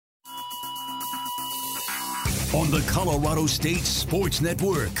on the Colorado State Sports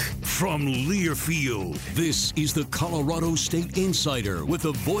Network. From Learfield, this is the Colorado State Insider with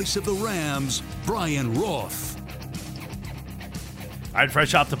the voice of the Rams, Brian Roth. All right,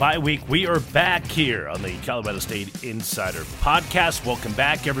 fresh off the bye week, we are back here on the Colorado State Insider podcast. Welcome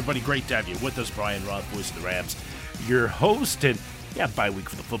back, everybody. Great to have you with us. Brian Roth, voice of the Rams, your host. And yeah, bye week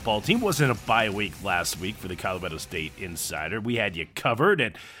for the football team. Wasn't a bye week last week for the Colorado State Insider. We had you covered,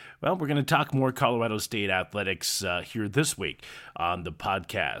 and well, we're going to talk more Colorado State athletics here this week on the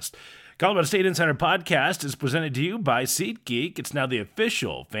podcast. Colorado State Insider Podcast is presented to you by SeatGeek. It's now the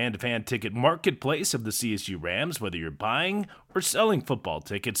official fan-to-fan ticket marketplace of the CSU Rams. Whether you're buying or selling football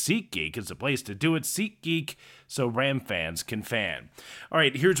tickets, SeatGeek is the place to do it. SeatGeek, so Ram fans can fan. All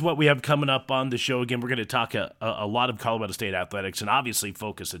right, here's what we have coming up on the show. Again, we're going to talk a lot of Colorado State athletics and obviously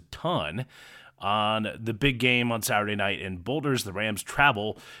focus a ton on the big game on Saturday night in Boulder. The Rams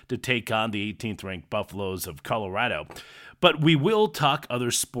travel to take on the 18th-ranked Buffaloes of Colorado. But we will talk other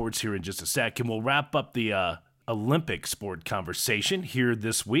sports here in just a sec, and we'll wrap up the Olympic sport conversation here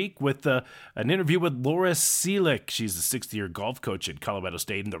this week with an interview with Laura Seelick. She's the sixth-year golf coach at Colorado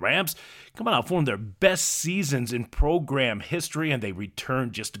State, and the Rams coming off one of their best seasons in program history, and they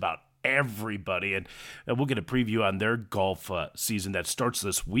return just about everybody, and we'll get a preview on their golf season that starts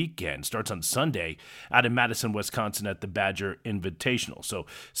this weekend, starts on Sunday out in Madison, Wisconsin at the Badger Invitational. So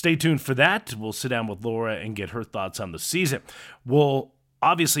stay tuned for that. We'll sit down with Laura and get her thoughts on the season. We'll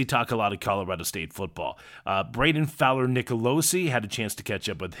obviously talk a lot of Colorado State football. Braden Fowler-Nicolosi, had a chance to catch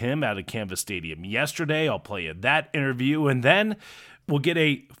up with him out at Canvas Stadium yesterday. I'll play you that interview, and then we'll get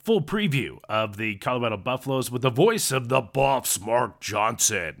a full preview of the Colorado Buffaloes with the voice of the Buffs, Mark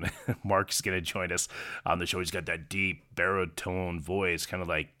Johnson. Mark's going to join us on the show. He's got that deep baritone voice, kind of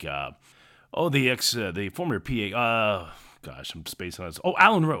like, the former PA, gosh, I'm spacing on this. Oh,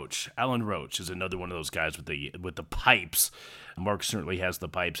 Alan Roach. Alan Roach is another one of those guys with the pipes. Mark certainly has the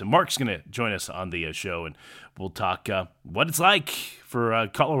pipes. And Mark's going to join us on the show, and we'll talk what it's like for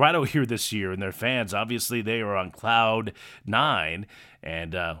Colorado here this year and their fans. Obviously, they are on cloud 9,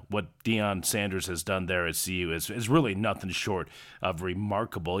 and what Deion Sanders has done there at CU is really nothing short of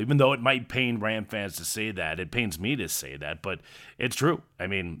remarkable, even though it might pain Ram fans to say that. It pains me to say that, but it's true. I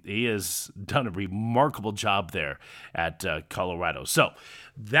mean, he has done a remarkable job there at Colorado. So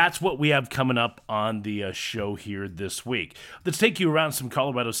that's what we have coming up on the show here this week. Let's take you around some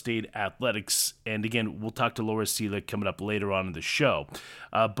Colorado State athletics, and again, we'll talk to Laura Seelick coming up later on in the show.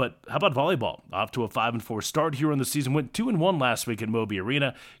 But how about volleyball? Off to a 5-4 start here on the season. Went 2-1 last week at Moby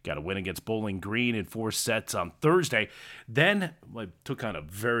Arena. Got a win against Bowling Green in 4 sets on Thursday. Then took on a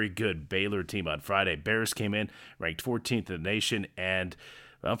very good Baylor team on Friday. Bears came in ranked 14th in the nation, and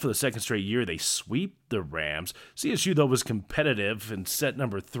for the second straight year, they sweep the Rams. CSU, though, was competitive in set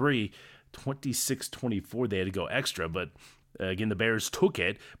number 3, 26-24. They had to go extra, but again, the Bears took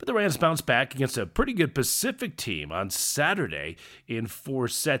it. But the Rams bounced back against a pretty good Pacific team on Saturday in 4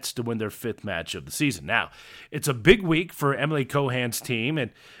 sets to win their 5th match of the season. Now, it's a big week for Emily Cohan's team,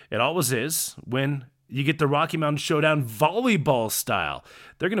 and it always is when you get the Rocky Mountain Showdown volleyball style.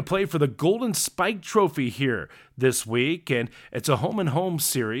 They're going to play for the Golden Spike Trophy here this week, and it's a home-and-home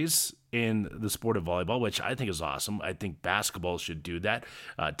series in the sport of volleyball, which I think is awesome. I think basketball should do that.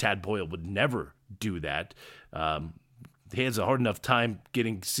 Tad Boyle would never do that. He has a hard enough time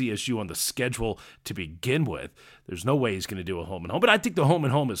getting CSU on the schedule to begin with. There's no way he's going to do a home-and-home, but I think the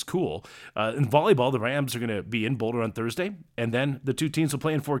home-and-home is cool. In volleyball, the Rams are going to be in Boulder on Thursday, and then the 2 teams will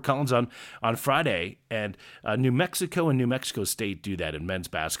play in Fort Collins on Friday, and New Mexico and New Mexico State do that in men's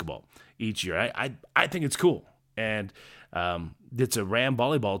basketball each year. I think it's cool, and it's a Ram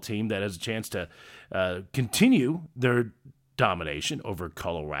volleyball team that has a chance to continue their domination over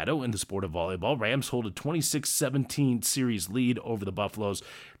Colorado in the sport of volleyball. Rams hold a 26-17 series lead over the Buffaloes.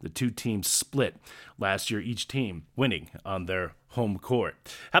 The 2 teams split last year, each team winning on their home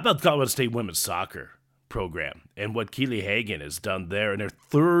court. How about the Colorado State women's soccer program and what Keely Hagan has done there in her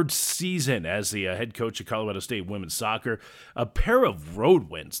 3rd season as the head coach of Colorado State women's soccer? A pair of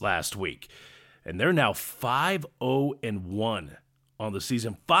road wins last week, and they're now 5-0-1 on the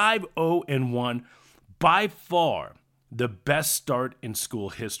season. 5-0-1, by far the best start in school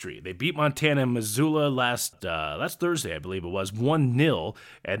history. They beat Montana and Missoula last Thursday, I believe it was, 1-0.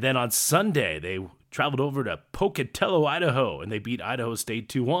 And then on Sunday, they traveled over to Pocatello, Idaho, and they beat Idaho State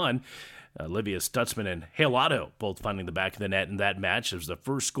 2-1. Olivia Stutzman and Hale Otto both finding the back of the net in that match. It was the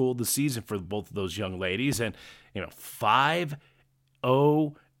first goal of the season for both of those young ladies. And, 5-0-1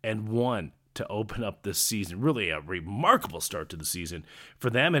 to open up this season. Really a remarkable start to the season for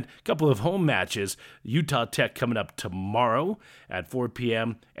them. And a couple of home matches. Utah Tech coming up tomorrow at 4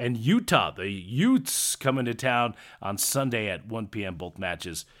 p.m. And Utah, the Utes, coming to town on Sunday at 1 p.m. Both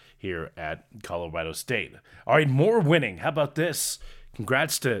matches here at Colorado State. All right, more winning. How about this?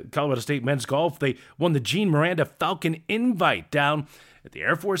 Congrats to Colorado State men's golf. They won the Gene Miranda Falcon Invite down at the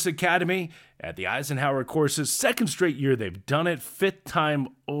Air Force Academy at the Eisenhower courses. Second straight year they've done it. Fifth time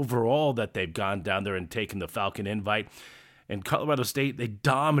overall that they've gone down there and taken the Falcon Invite. And Colorado State, they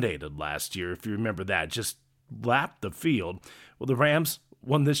dominated last year, if you remember that. Just lapped the field. Well, the Rams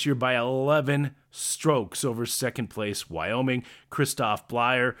won this year by 11 strokes over second place Wyoming. Christoph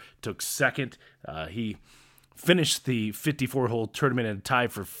Blyer took second. He finished the 54-hole tournament in a tie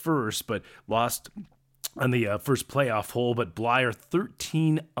for first, but lost on the first playoff hole. But Blyer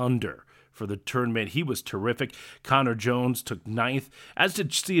 13 under for the tournament. He was terrific. Connor Jones took ninth, as did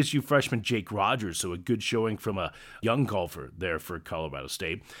CSU freshman Jake Rogers, so a good showing from a young golfer there for Colorado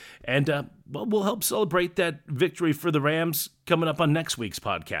State. And we'll help celebrate that victory for the Rams coming up on next week's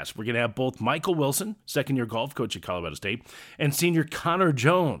podcast. We're going to have both Michael Wilson, second-year golf coach at Colorado State, and senior Connor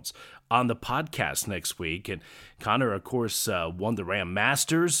Jones on the podcast next week. And Connor, of course, won the Ram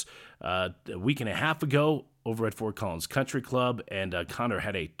Masters a week and a half ago over at Fort Collins Country Club, and Connor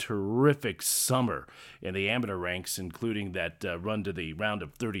had a terrific summer in the amateur ranks, including that run to the round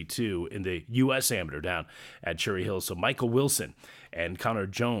of 32 in the U.S. Amateur down at Cherry Hill. So Michael Wilson and Connor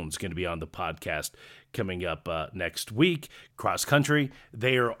Jones going to be on the podcast coming up next week. Cross country,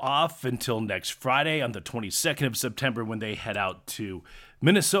 they are off until next Friday on the 22nd of September when they head out to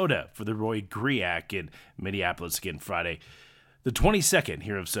Minnesota for the Roy Griak in Minneapolis again Friday the 22nd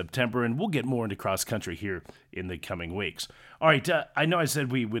here of September, and we'll get more into cross country here in the coming weeks. All right, I know I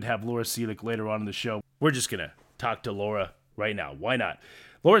said we would have Laura Seelick later on in the show. We're just going to talk to Laura right now. Why not?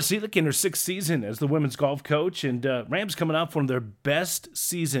 Laura Seelick in her sixth season as the women's golf coach, and Rams coming off one of their best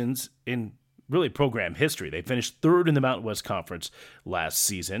seasons in really program history. They finished third in the Mountain West Conference last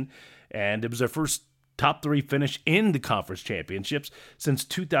season, and it was their first top three finish in the conference championships since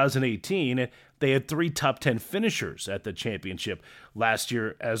 2018. And they had 3 top 10 finishers at the championship last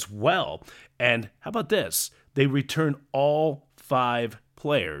year as well. And how about this? They returned all 5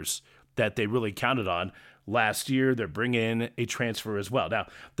 players that they really counted on last year. They're bringing in a transfer as well. Now,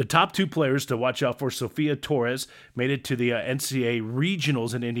 the top 2 players to watch out for, Sophia Torres, made it to the NCAA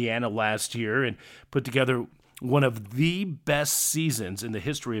regionals in Indiana last year and put together one of the best seasons in the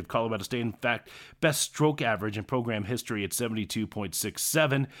history of Colorado State. In fact, best stroke average in program history at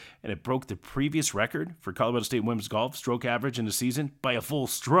 72.67, and it broke the previous record for Colorado State women's golf stroke average in the season by a full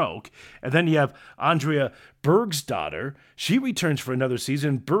stroke. And then you have Andrea Bergsdotter. She returns for another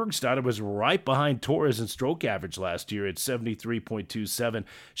season. Bergsdotter was right behind Torres in stroke average last year at 73.27.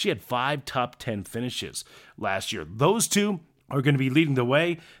 She had 5 top 10 finishes last year. Those two are going to be leading the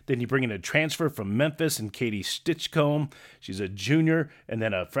way. Then you bring in a transfer from Memphis and Katie Stitchcomb. She's a junior, and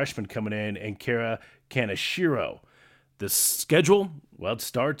then a freshman coming in, and Kara Kaneshiro. The schedule, well, it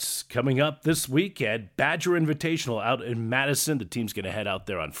starts coming up this week at Badger Invitational out in Madison. The team's going to head out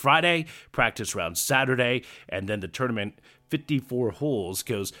there on Friday, practice round Saturday, and then the tournament, 54 holes,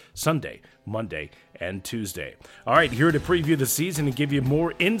 goes Sunday, Monday, and Tuesday. All right, here to preview the season and give you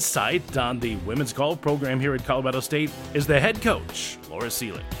more insight on the women's golf program here at Colorado State is the head coach, Laura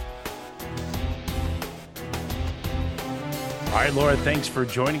Seelick. All right, Laura, thanks for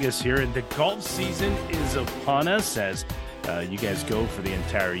joining us here. And the golf season is upon us as you guys go for the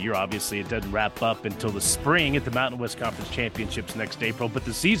entire year. Obviously, it doesn't wrap up until the spring at the Mountain West Conference Championships next April, but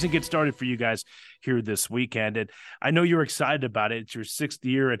the season gets started for you guys here this weekend. And I know you're excited about it. It's your 6th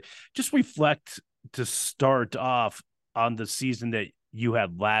year. And just reflect to start off on the season that you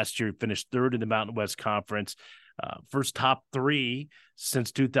had last year. Finished 3rd in the Mountain West Conference. First top 3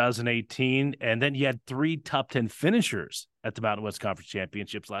 since 2018, and then you had 3 top 10 finishers at the Mountain West Conference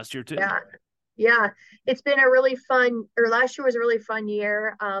Championships last year too. Yeah, it's been a really fun, or last year was a really fun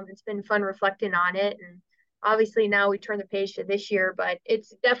year. It's been fun reflecting on it, and obviously now we turn the page to this year, but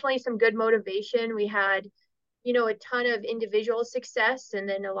it's definitely some good motivation. We had, a ton of individual success and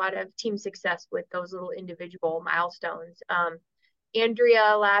then a lot of team success with those little individual milestones.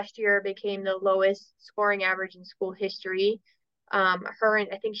 Andrea last year became the lowest scoring average in school history. Her and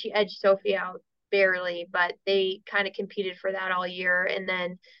I think she edged Sophie out barely, but they kind of competed for that all year. And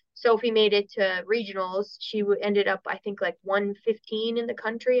then Sophie made it to regionals. She ended up, I think, like 115 in the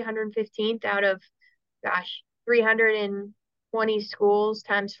country, 115th out of, 320 schools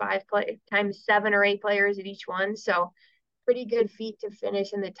times 7 or 8 players at each one. So pretty good feat to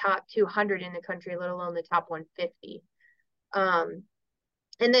finish in the top 200 in the country, let alone the top 150.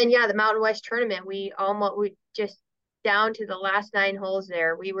 And then, yeah, the Mountain West tournament, we just down to the last 9 holes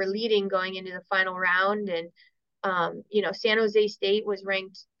there. We were leading going into the final round. And, San Jose State was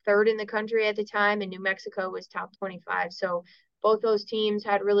ranked third in the country at the time, and New Mexico was top 25. So both those teams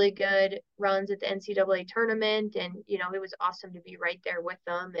had really good runs at the NCAA tournament. And, it was awesome to be right there with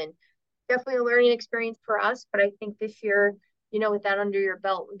them. And definitely a learning experience for us. But I think this year, with that under your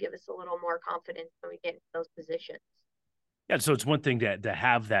belt, will give us a little more confidence when we get into those positions. Yeah, so it's one thing to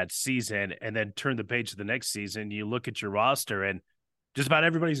have that season and then turn the page to the next season. You look at your roster and just about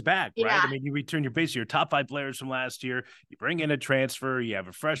everybody's back, right? Yeah. I mean, you return your top 5 players from last year. You bring in a transfer. You have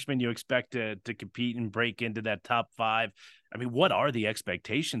a freshman you expect to compete and break into that top 5. I mean, what are the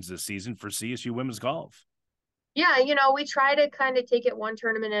expectations this season for CSU women's golf? Yeah, we try to kind of take it one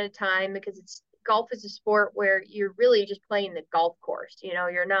tournament at a time because golf is a sport where you're really just playing the golf course.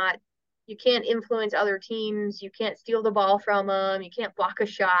 You can't influence other teams. You can't steal the ball from them. You can't block a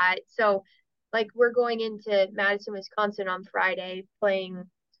shot. So, like, we're going into Madison, Wisconsin on Friday, playing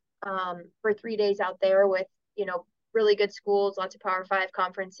for 3 days out there with, really good schools, lots of Power Five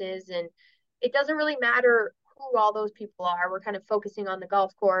conferences. And it doesn't really matter who all those people are. We're kind of focusing on the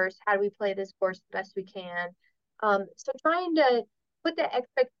golf course. How do we play this course the best we can? So trying to put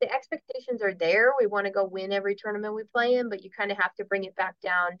the expectations are there. We want to go win every tournament we play in, but you kind of have to bring it back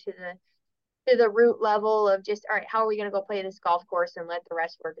down to the root level of just, all right, how are we going to go play this golf course and let the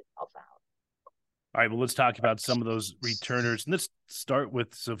rest work itself out? All right, well, let's talk about some of those returners. And let's start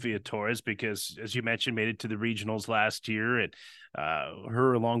with Sophia Torres because, as you mentioned, made it to the regionals last year. And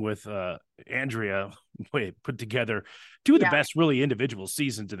her, along with Andrea, put together two of the best really individual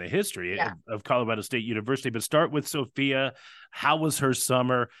seasons in the history of Colorado State University. But start with Sophia. How was her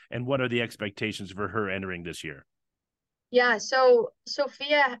summer, and what are the expectations for her entering this year? Yeah, so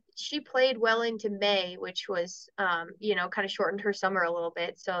Sophia, she played well into May, which was, kind of shortened her summer a little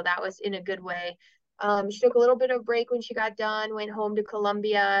bit. So that was in a good way. She took a little bit of a break when she got done, went home to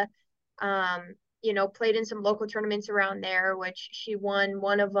Columbia, played in some local tournaments around there, which she won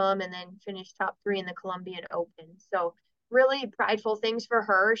one of them and then finished top 3 in the Colombian Open. So really prideful things for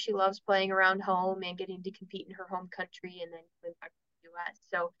her. She loves playing around home and getting to compete in her home country and then coming back to the U.S.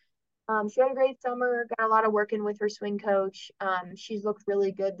 So she had a great summer, got a lot of work in with her swing coach. She's looked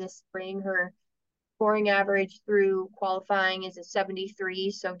really good this spring. Her scoring average through qualifying is a 73,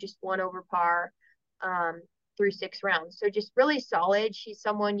 so just 1 over par through 6 rounds. So just really solid. She's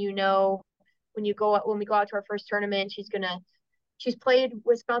someone when we go out to our first tournament, she's played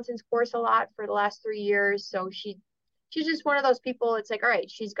Wisconsin's course a lot for the last 3 years, so she's just one of those people. It's like, all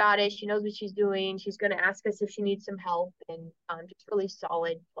right, she's got it. She knows what she's doing. She's going to ask us if she needs some help, and just really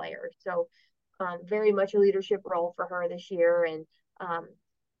solid player. So very much a leadership role for her this year. And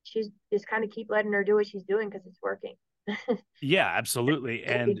she's just kind of keep letting her do what she's doing because it's working. Yeah, absolutely.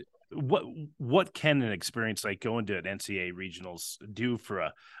 And what can an experience like going to an NCAA regionals do for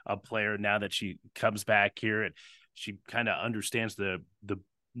a player now that she comes back here and she kind of understands the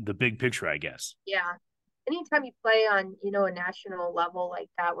big picture, I guess? Yeah. Anytime you play on, a national level like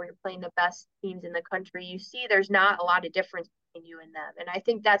that, where you're playing the best teams in the country, you see there's not a lot of difference between you and them. And I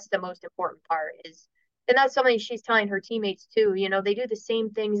think that's the most important part and that's something she's telling her teammates too. They do the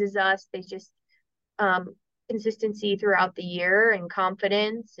same things as us. They just, consistency throughout the year and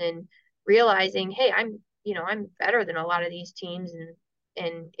confidence and realizing, hey, I'm better than a lot of these teams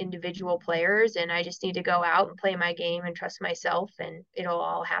and individual players. And I just need to go out and play my game and trust myself, and it'll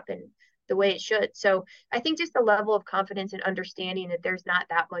all happen the way it should. So I think just the level of confidence and understanding that there's not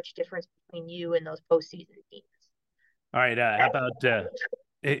that much difference between you and those postseason teams. All right. How about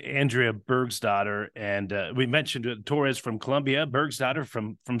Andrea Bergsdotter? And we mentioned Torres from Colombia, Bergsdotter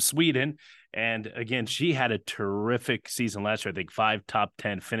from Sweden. And again, she had a terrific season last year. I think 5 top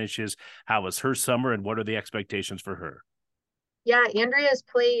 10 finishes. How was her summer, and what are the expectations for her? Yeah, Andrea's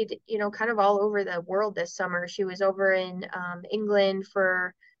played, kind of all over the world this summer. She was over in England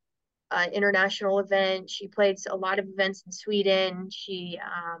for international event. She played a lot of events in Sweden. She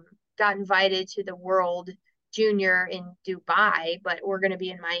got invited to the World Junior in Dubai, but we're going to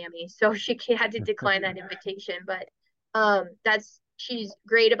be in Miami, so she had to decline that invitation. But she's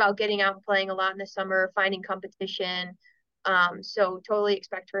great about getting out and playing a lot in the summer, finding competition. So totally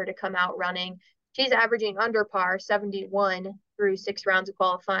expect her to come out running. She's averaging under par 71 through 6 rounds of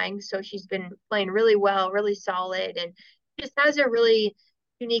qualifying. So she's been playing really well, really solid, and just has a really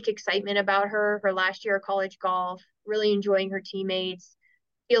unique excitement about her last year of college golf, really enjoying her teammates,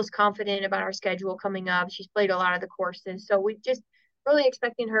 feels confident about our schedule coming up. She's played a lot of the courses. So we just really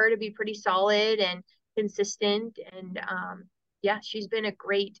expecting her to be pretty solid and consistent and yeah, she's been a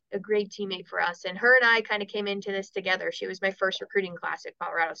great teammate for us. And her and I kind of came into this together. She was my first recruiting class at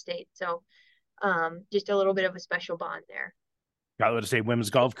Colorado State. So just a little bit of a special bond there. Colorado State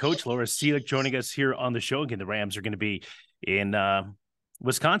women's golf coach Laura Seelig joining us here on the show. Again, the Rams are going to be in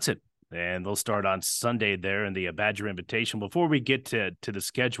Wisconsin, and they'll start on Sunday there in the Badger Invitation. Before we get to the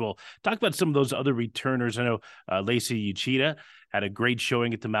schedule, talk about some of those other returners. I know Lacey Uchida had a great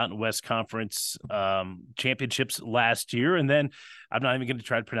showing at the Mountain West Conference Championships last year. And then I'm not even going to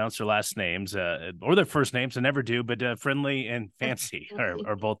try to pronounce their last names or their first names. I never do, but Friendly and Fancy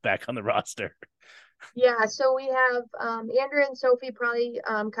are both back on the roster. Yeah, so we have Andrea and Sophie, probably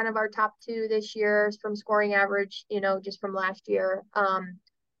kind of our top two this year from scoring average, just from last year.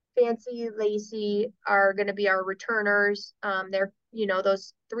 Fancy, Lacey are going to be our returners. They're,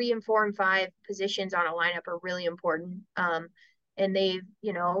 those 3 and 4 and 5 positions on a lineup are really important. And they,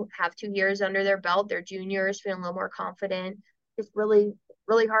 have 2 years under their belt. They're juniors, feeling a little more confident. Just really,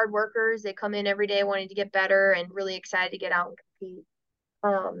 really hard workers. They come in every day wanting to get better and really excited to get out and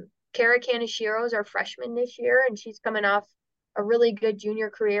compete. Kara Kaneshiro is our freshman this year, and she's coming off a really good junior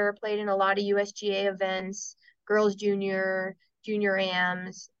career, played in a lot of USGA events, girls junior, junior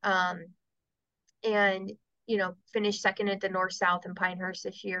AMs, and, finished second at the North-South in Pinehurst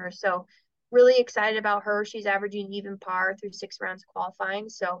this year. So really excited about her. She's averaging even par through 6 rounds of qualifying.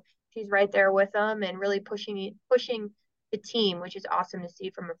 So she's right there with them and really pushing the team, which is awesome to see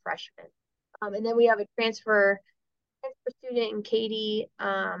from a freshman. And then we have a transfer student in Katie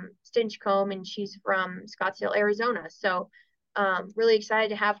Stinchcomb, and she's from Scottsdale, Arizona. So really excited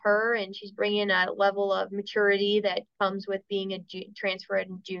to have her, and she's bringing a level of maturity that comes with being a transfer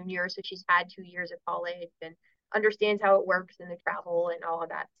and junior. So she's had 2 years of college and understands how it works and the travel and all of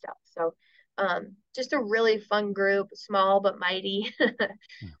that stuff. So just a really fun group, small but mighty.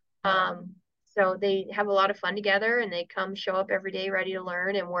 So they have a lot of fun together, and they come show up every day ready to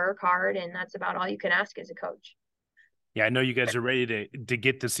learn and work hard, and that's about all you can ask as a coach. Yeah, I know you guys are ready to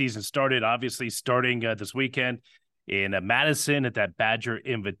get the season started. Obviously, starting this weekend in Madison at that Badger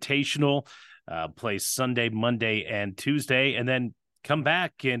Invitational, play Sunday, Monday, and Tuesday, and then come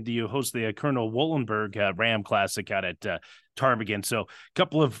back and you host the Colonel Wollenberg Ram Classic out at Ptarmigan. So, a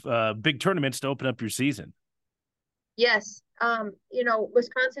couple of big tournaments to open up your season. Yes,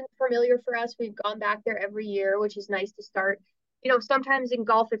 Wisconsin's familiar for us. We've gone back there every year, which is nice to start. Sometimes in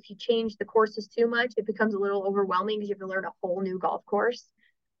golf, if you change the courses too much, it becomes a little overwhelming because you have to learn a whole new golf course.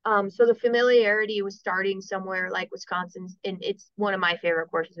 So the familiarity with starting somewhere like Wisconsin's, and it's one of my favorite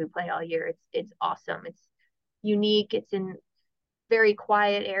courses we play all year. It's awesome. It's unique. It's in very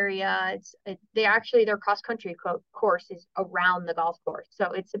quiet area. Their cross country course is around the golf course,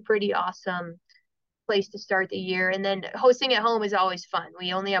 so it's a pretty awesome place to start the year. And then hosting at home is always fun.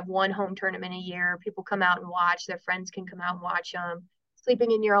 We only have one home tournament a year. People come out and watch. Their friends can come out and watch them.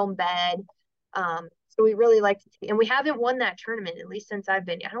 Sleeping in your own bed. So we really like to, and we haven't won that tournament, at least since I've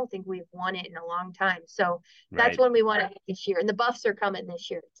been. I don't think we've won it in a long time. So that's when we want it this year. And the Buffs are coming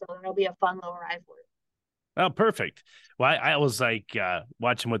this year, so it'll be a fun little rivalry. Oh, perfect. Well, I always like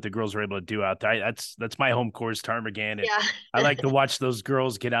watching what the girls are able to do out there. That's my home course, Ptarmigan. And yeah. I like to watch those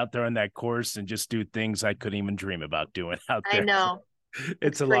girls get out there on that course and just do things I couldn't even dream about doing out there. I know.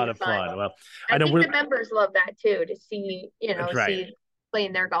 It's a lot of fun. Well, I think the members love that too, to see, right. see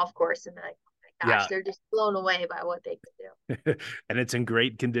playing their golf course, and like, oh my gosh, they're just blown away by what they can do. And it's in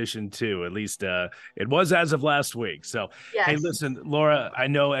great condition too. At least it was as of last week. So, yes. Hey, listen, Laura, I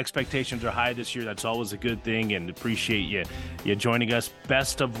know expectations are high this year. That's always a good thing, and appreciate you joining us.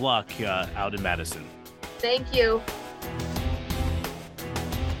 Best of luck out in Madison. Thank you.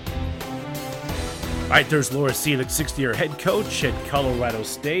 All right, there's Laura Seelig, 60-year head coach at Colorado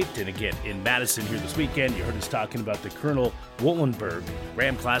State. And again, in Madison here this weekend, you heard us talking about the Colonel Wollenberg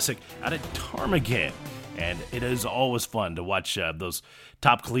Ram Classic out at Ptarmigan. And it is always fun to watch those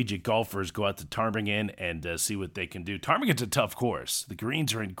top collegiate golfers go out to Ptarmigan and see what they can do. Ptarmigan's a tough course. The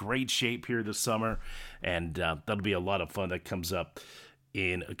greens are in great shape here this summer, and that'll be a lot of fun that comes up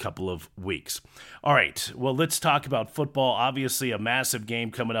in a couple of weeks. All right, well, let's talk about football. Obviously, a massive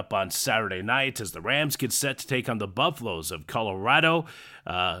game coming up on Saturday night as the Rams get set to take on the Buffaloes of Colorado.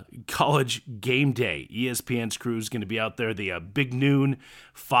 College game day. ESPN's crew is going to be out there. The Big Noon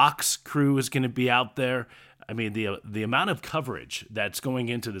Fox crew is going to be out there. I mean, the amount of coverage that's going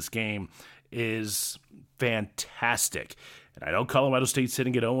into this game is fantastic. And I know Colorado State's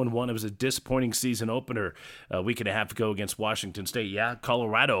sitting at 0-1. It was a disappointing season opener a week and a half ago against Washington State. Yeah,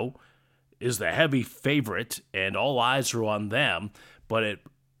 Colorado is the heavy favorite, and all eyes are on them. But it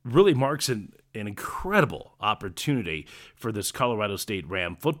really marks an an incredible opportunity for this Colorado State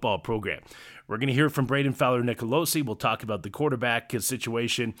Ram football program. We're going to hear from Braden Fowler-Nicolosi. We'll talk about the quarterback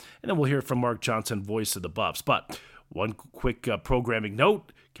situation, and then we'll hear from Mark Johnson, voice of the Buffs. But one quick programming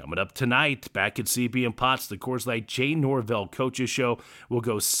note. Coming up tonight, back at CB and Potts, the Coors Light Jay Norvell Coaches Show will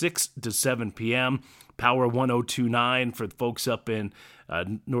go 6 to 7 p.m. Power 1029 for the folks up in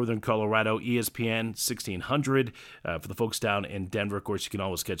northern Colorado, ESPN 1600 for the folks down in Denver. Of course, you can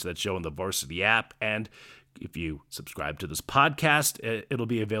always catch that show on the Varsity app. And if you subscribe to this podcast, it'll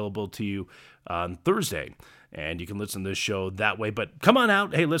be available to you on Thursday. And you can listen to this show that way. But come on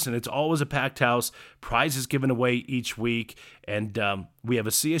out. Hey, listen, it's always a packed house. Prizes given away each week. And we have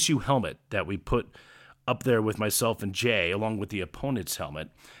a CSU helmet that we put up there with myself and Jay, along with the opponent's helmet.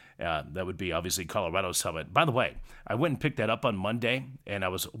 That would be obviously Colorado's helmet. By the way, I went and picked that up on Monday, and I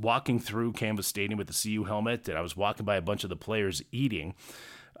was walking through Canvas Stadium with the CU helmet, and I was walking by a bunch of the players eating.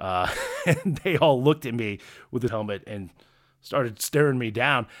 And they all looked at me with the helmet and started staring me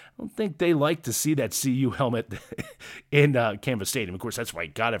down. I don't think they like to see that CU helmet in Canvas Stadium. Of course, that's where I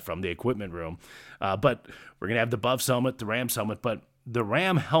got it from, the equipment room. But we're going to have the Buffs helmet, the Rams helmet, but the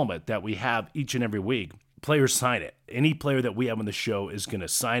Ram helmet that we have each and every week, players sign it. Any player that we have on the show is going to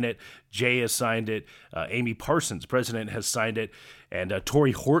sign it. Jay has signed it. Amy Parsons, president, has signed it. And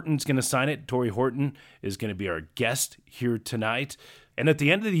Tori Horton's going to sign it. Tori Horton is going to be our guest here tonight. And at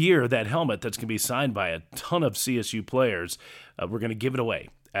the end of the year, that helmet that's going to be signed by a ton of CSU players, we're going to give it away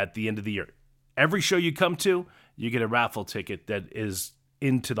at the end of the year. Every show you come to, you get a raffle ticket that is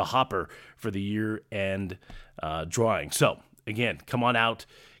into the hopper for the year-end drawing. So, again, come on out.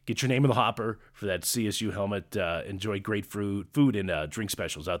 Get your name in the hopper for that CSU helmet. Enjoy great food and drink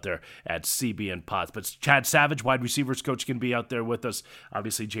specials out there at CB and Potts. But Chad Savage, wide receivers coach, can be out there with us.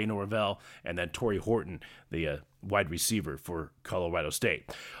 Obviously, Jay Norvell, and then Tori Horton, the wide receiver for Colorado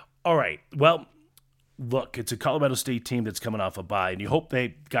State. All right, well, look, it's a Colorado State team that's coming off a bye, and you hope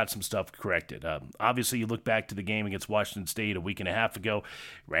they got some stuff corrected. Obviously, you look back to the game against Washington State a week and a half ago.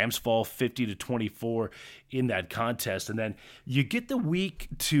 Rams fall 50-24 in that contest, and then you get the week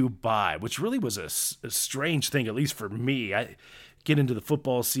 2 bye, which really was a strange thing, at least for me. I get into the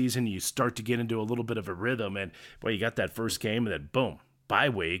football season, you start to get into a little bit of a rhythm, and boy, you got that first game, and then boom, bye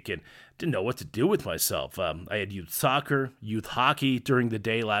week, and didn't know what to do with myself. I had youth soccer, youth hockey during the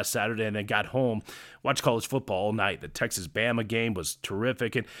day last Saturday, and then got home, watched college football all night. The Texas-Bama game was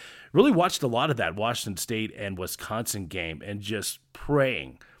terrific, and really watched a lot of that Washington State and Wisconsin game, and just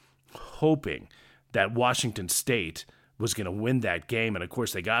praying, hoping that Washington State was going to win that game. And, of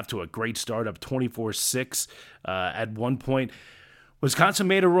course, they got off to a great start, up 24-6 at one point. Wisconsin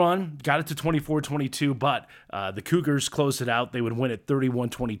made a run, got it to 24-22, but the Cougars closed it out. They would win at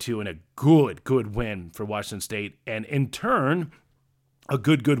 31-22, and a good win for Washington State, and in turn, a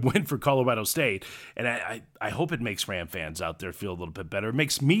good win for Colorado State. And I hope it makes Ram fans out there feel a little bit better. It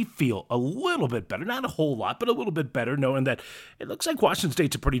makes me feel a little bit better, not a whole lot, but a little bit better, knowing that it looks like Washington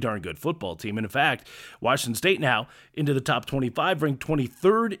State's a pretty darn good football team. And in fact, Washington State now into the top 25, ranked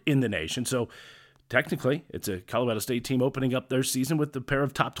 23rd in the nation. So technically, it's a Colorado State team opening up their season with a pair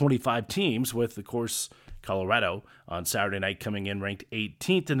of top 25 teams, with, of course, Colorado on Saturday night coming in ranked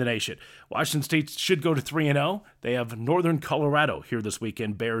 18th in the nation. Washington State should go to 3-0. They have Northern Colorado here this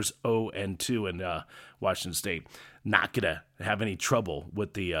weekend. Bears 0-2, and Washington State not going to have any trouble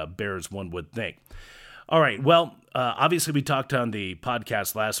with the Bears, one would think. All right, well, obviously we talked on the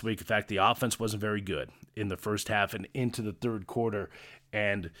podcast last week. In fact, the offense wasn't very good in the first half and into the third quarter.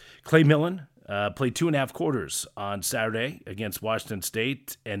 And Clay Millen played 2.5 quarters on Saturday against Washington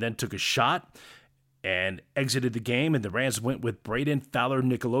State, and then took a shot and exited the game, and the Rams went with Braden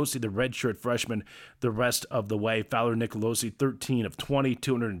Fowler-Nicolosi, the redshirt freshman, the rest of the way. Fowler-Nicolosi, 13 of 20,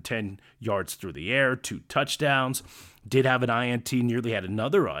 210 yards through the air, 2 touchdowns, did have an INT, nearly had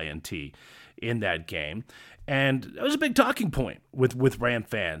another INT in that game. And that was a big talking point with Ram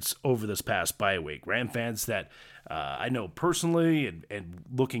fans over this past bye week. Ram fans that I know personally, and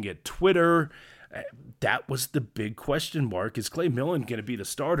looking at Twitter, that was the big question mark. Is Clay Millen going to be the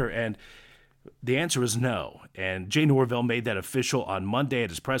starter? And the answer is no. And Jay Norvell made that official on Monday at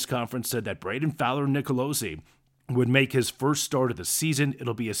his press conference, said that Braden Fowler-Nicolosi would make his first start of the season.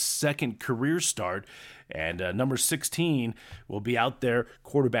 It'll be a second career start. And number 16 will be out there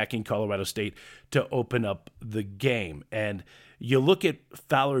quarterbacking Colorado State to open up the game. And you look at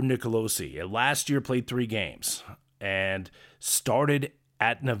Fowler-Nicolosi. Last year played 3 games and started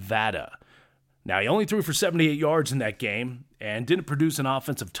at Nevada. Now, he only threw for 78 yards in that game and didn't produce an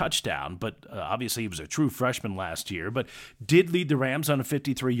offensive touchdown, but obviously he was a true freshman last year, but did lead the Rams on a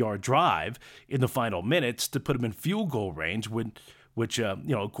 53-yard drive in the final minutes to put them in field goal range, which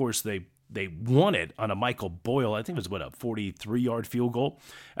of course, they They won it on a Michael Boyle, I think it was, a 43-yard field goal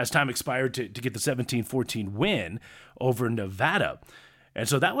as time expired to get the 17-14 win over Nevada. And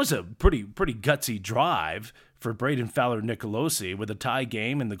so that was a pretty gutsy drive for Braden Fowler-Nicolosi with a tie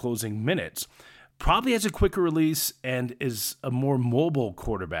game in the closing minutes. Probably has a quicker release and is a more mobile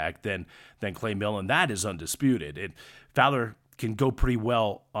quarterback than Clay Millen. That is undisputed. Fowler can go pretty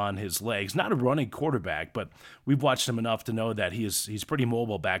well on his legs. Not a running quarterback, but we've watched him enough to know that he's pretty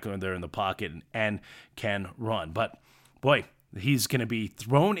mobile back there in the pocket and can run. But, boy, he's going to be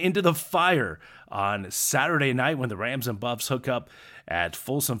thrown into the fire on Saturday night when the Rams and Buffs hook up at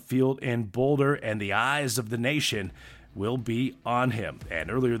Folsom Field in Boulder, and the eyes of the nation will be on him. And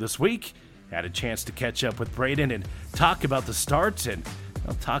earlier this week, had a chance to catch up with Braden and talk about the start, and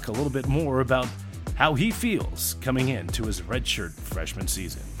I'll talk a little bit more about how he feels coming into his redshirt freshman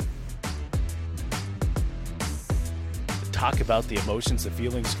season. Talk about the emotions, the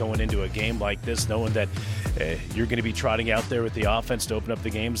feelings going into a game like this, knowing that you're going to be trotting out there with the offense to open up the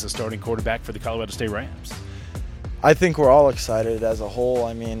game as the starting quarterback for the Colorado State Rams. I think we're all excited as a whole.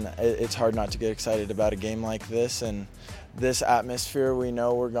 I mean, it's hard not to get excited about a game like this, and this atmosphere we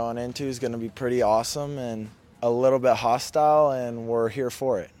know we're going into is going to be pretty awesome and a little bit hostile, and we're here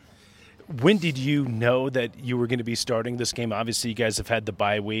for it. When did you know that you were going to be starting this game? Obviously, you guys have had the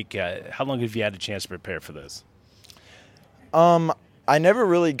bye week. How long have you had a chance to prepare for this? I never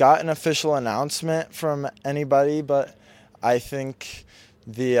really got an official announcement from anybody, but I think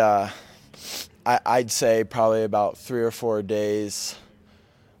I'd say probably about 3 or 4 days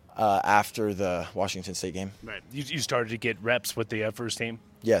after the Washington State game. Right. You started to get reps with the first team?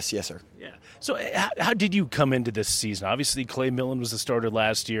 Yes, sir. Yeah. So how did you come into this season? Obviously, Clay Millen was the starter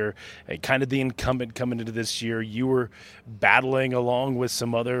last year, kind of the incumbent coming into this year. You were battling along with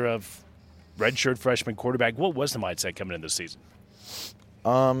some other redshirt freshman quarterback. What was the mindset coming into this season?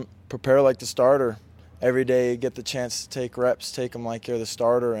 Prepare like the starter. Every day you get the chance to take reps, take them like you're the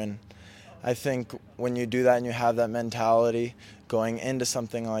starter. And I think when you do that and you have that mentality going into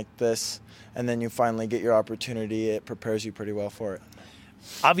something like this, and then you finally get your opportunity, it prepares you pretty well for it.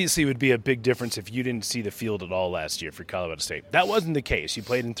 Obviously, it would be a big difference if you didn't see the field at all last year for Colorado State. That wasn't the case. You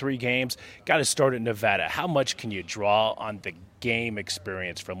played in 3 games, got to start at Nevada. How much can you draw on the game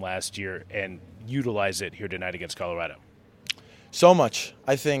experience from last year and utilize it here tonight against Colorado? So much.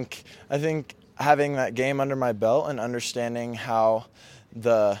 I think having that game under my belt and understanding how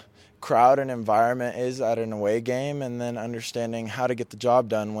the crowd and environment is at an away game, and then understanding how to get the job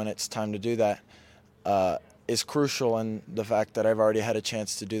done when it's time to do that is crucial, and the fact that I've already had a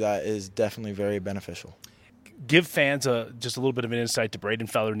chance to do that is definitely very beneficial. Give fans just a little bit of an insight to Braden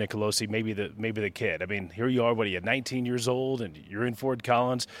Fowler-Nicolosi, maybe the kid. I mean, here you are, 19 years old, and you're in Fort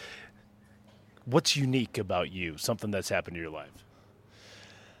Collins. What's unique about you, something that's happened in your life?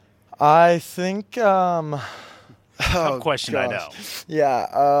 I think tough question, gosh. I know.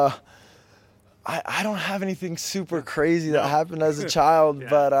 Yeah, I don't have anything super crazy that happened as a child,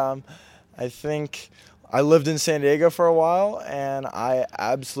 but I think I lived in San Diego for a while, and I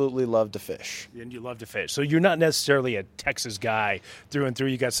absolutely love to fish. And you love to fish. So you're not necessarily a Texas guy through and through.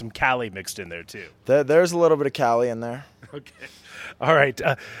 You got some Cali mixed in there, too. There's a little bit of Cali in there. Okay. All right.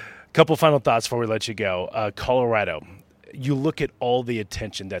 Couple final thoughts before we let you go. Colorado, you look at all the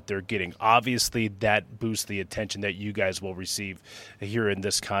attention that they're getting. Obviously, that boosts the attention that you guys will receive here in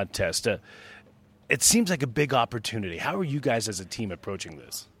this contest. It seems like a big opportunity. How are you guys as a team approaching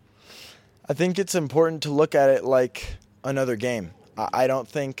this? I think it's important to look at it like another game. I don't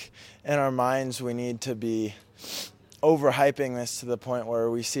think in our minds we need to be overhyping this to the point where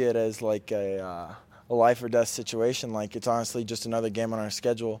we see it as like a life or death situation. Like, it's honestly just another game on our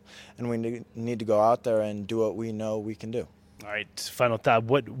schedule, and we need to go out there and do what we know we can do. All right, final thought.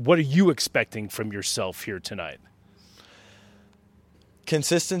 What are you expecting from yourself here tonight?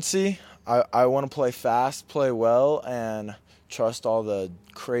 Consistency. I want to play fast, play well, and trust all the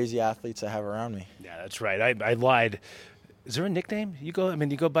crazy athletes I have around me. Yeah, that's right. I lied. Is there a nickname? You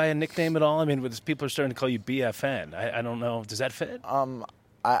go by a nickname at all? I mean, people are starting to call you BFN. I don't know. Does that fit?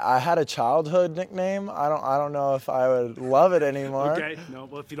 I had a childhood nickname. I don't know if I would love it anymore. Okay. No.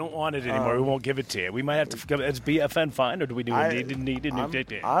 Well, if you don't want it anymore, we won't give it to you. We might have to. Is BFN fine, or do we need a new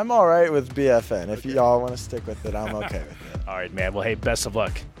nickname? I'm all right with BFN. If y'all want to stick with it, I'm okay with it. All right, man. Well, hey, best of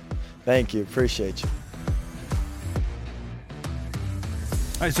luck. Thank you. Appreciate you.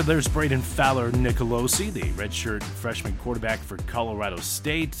 All right, so there's Braden Fowler Nicolosi, the redshirt freshman quarterback for Colorado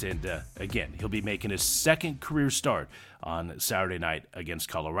State. And again, he'll be making his second career start on Saturday night against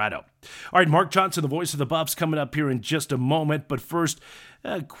Colorado. All right, Mark Johnson, the voice of the Buffs, coming up here in just a moment. But first,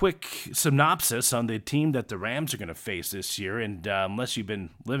 a quick synopsis on the team that the Rams are going to face this year. And unless you've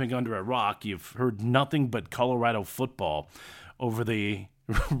been living under a rock, you've heard nothing but Colorado football over the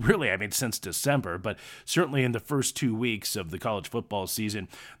since December, but certainly in the first 2 weeks of the college football season,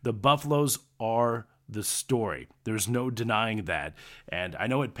 the Buffaloes are the story. There's no denying that. And I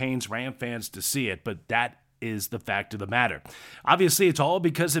know it pains Ram fans to see it, but that is the fact of the matter. Obviously, it's all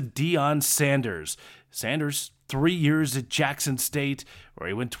because of Deion Sanders. Sanders, 3 years at Jackson State, where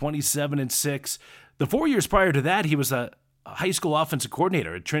he went 27-6. The 4 years prior to that, he was a high school offensive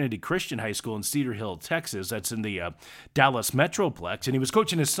coordinator at Trinity Christian High School in Cedar Hill, Texas. That's in the Dallas Metroplex. And he was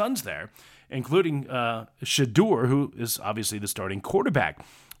coaching his sons there, including Shedeur, who is obviously the starting quarterback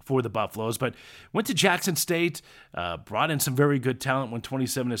for the Buffaloes, but went to Jackson State, brought in some very good talent, went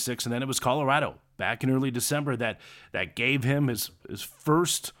 27-6, and then it was Colorado back in early December that gave him his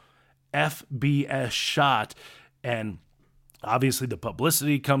first FBS shot. And obviously, the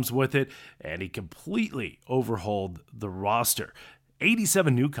publicity comes with it, and he completely overhauled the roster.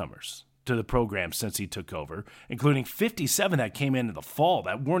 87 newcomers to the program since he took over, including 57 that came in the fall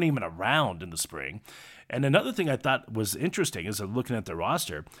that weren't even around in the spring. And another thing I thought was interesting is looking at the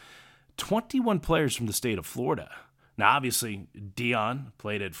roster, 21 players from the state of Florida. Now, obviously, Deion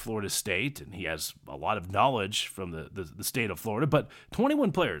played at Florida State, and he has a lot of knowledge from the state of Florida, but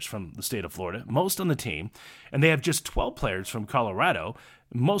 21 players from the state of Florida, most on the team, and they have just 12 players from Colorado.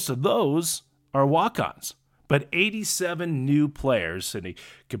 Most of those are walk-ons, but 87 new players, and he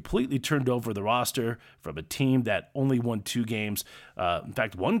completely turned over the roster from a team that only won 2 games, in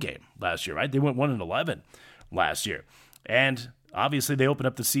fact, 1 game last year, right? They went 1-11 last year. And obviously, they opened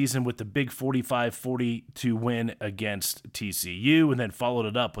up the season with the big 45-42 win against TCU, and then followed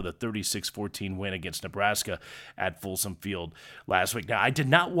it up with a 36-14 win against Nebraska at Folsom Field last week. Now, I did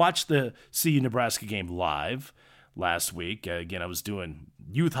not watch the CU-Nebraska game live last week. Again, I was doing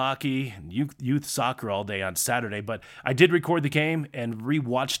youth hockey and youth soccer all day on Saturday, but I did record the game and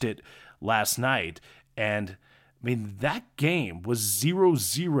rewatched it last night, and I mean, that game was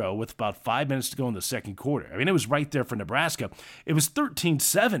 0-0 with about 5 minutes to go in the second quarter. I mean, it was right there for Nebraska. It was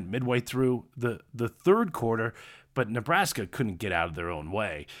 13-7 midway through the third quarter, but Nebraska couldn't get out of their own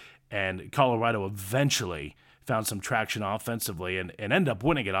way. And Colorado eventually found some traction offensively and ended up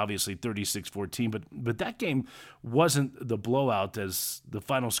winning it, obviously, 36-14. But that game wasn't the blowout as the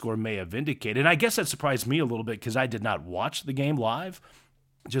final score may have indicated. And I guess that surprised me a little bit because I did not watch the game live,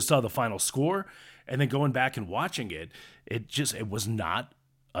 just saw the final score. And then going back and watching it, it was not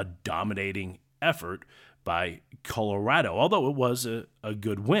a dominating effort by Colorado, although it was a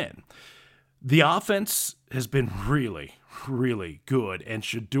good win. The offense has been really, really good, and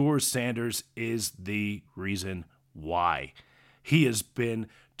Shedeur Sanders is the reason why. He has been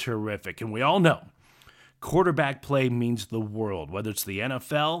terrific, and we all know quarterback play means the world, whether it's the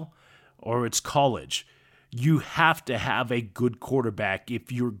NFL or it's college. You have to have a good quarterback if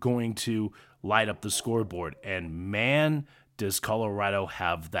you're going to light up the scoreboard. And man, does Colorado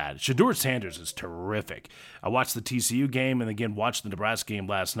have that. Shedeur Sanders is terrific. I watched the TCU game and again watched the Nebraska game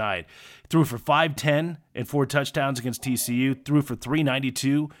last night. Threw for 510 and 4 touchdowns against TCU. Threw for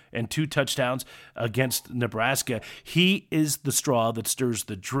 392 and 2 touchdowns against Nebraska. He is the straw that stirs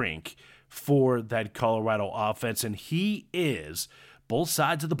the drink for that Colorado offense, and he is both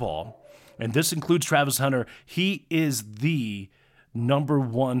sides of the ball. And this includes Travis Hunter. He is the number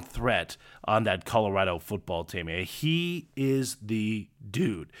 1 threat on that Colorado football team. He is the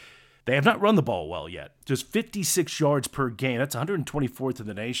dude. They have not run the ball well yet. Just 56 yards per game. That's 124th in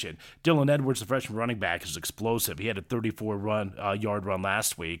the nation. Dylan Edwards, the freshman running back, is explosive. He had a 34-yard run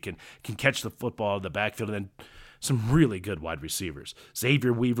last week and can catch the football in the backfield. And then some really good wide receivers.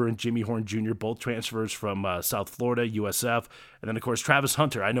 Xavier Weaver and Jimmy Horn Jr., both transfers from South Florida, USF. And then, of course, Travis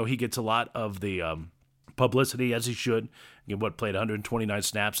Hunter. I know he gets a lot of the publicity, as he should. Again, played 129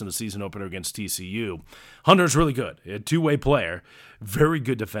 snaps in the season opener against TCU. Hunter's really good. A two-way player. Very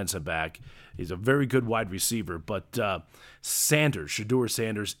good defensive back. He's a very good wide receiver. But Shedeur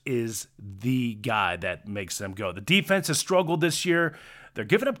Sanders, is the guy that makes them go. The defense has struggled this year. They're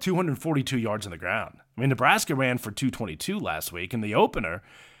giving up 242 yards on the ground. I mean, Nebraska ran for 222 last week. In the opener,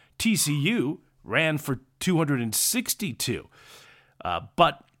 TCU ran for 262.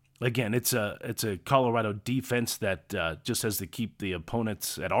 But again, it's a Colorado defense that just has to keep the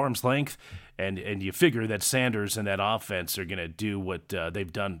opponents at arm's length, and you figure that Sanders and that offense are going to do what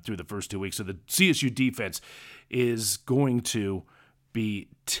they've done through the first 2 weeks. So the CSU defense is going to be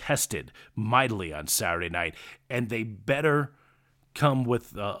tested mightily on Saturday night, and they better come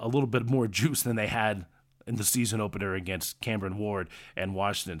with a little bit more juice than they had in the season opener against Cameron Ward and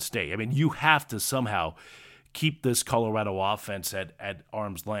Washington State. I mean, you have to somehow keep this Colorado offense at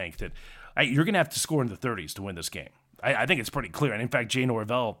arm's length. And you're going to have to score in the 30s to win this game. I think it's pretty clear. And in fact, Jay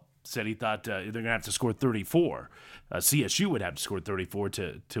Norvell said he thought they're going to have to score 34. CSU would have to score 34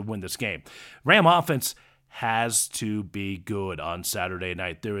 to win this game. Ram offense has to be good on Saturday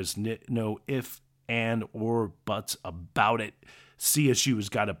night. There is no if, and, or buts about it. CSU has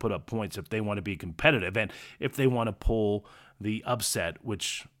got to put up points if they want to be competitive and if they want to pull the upset,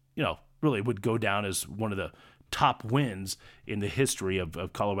 which, really would go down as one of the top wins in the history of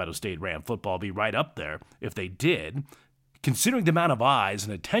Colorado State Ram football, be right up there if they did. Considering the amount of eyes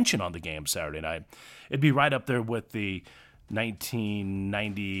and attention on the game Saturday night, it'd be right up there with the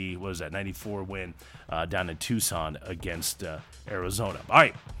 94 win down in Tucson against Arizona. All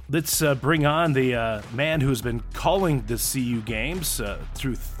right, let's bring on the man who's been calling the CU games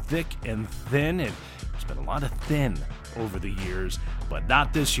through thick and thin, and there's been a lot of thin over the years, but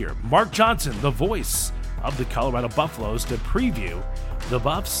not this year. Mark Johnson, the voice of the Colorado Buffaloes, to preview the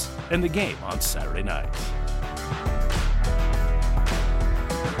Buffs and the game on Saturday night.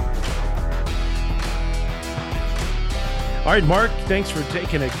 All right, Mark, thanks for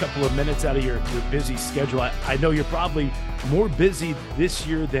taking a couple of minutes out of your busy schedule. I know you're probably more busy this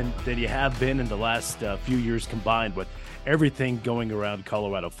year than you have been in the last few years combined with everything going around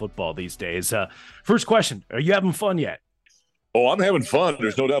Colorado football these days. First question, are you having fun yet? Oh, I'm having fun.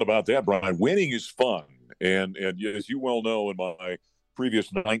 There's no doubt about that, Brian. Winning is fun. And as you well know, in my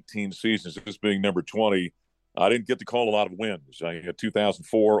previous 19 seasons, this being number 20, I didn't get to call a lot of wins. I had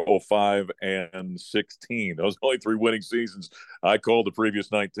 2004, 05, and 16. Those only 3 winning seasons. I called the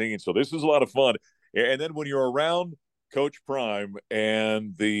previous 19. So this is a lot of fun. And then when you're around Coach Prime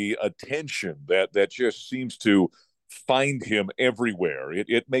and the attention that just seems to find him everywhere,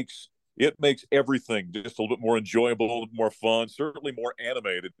 it makes everything just a little bit more enjoyable, a little bit more fun, certainly more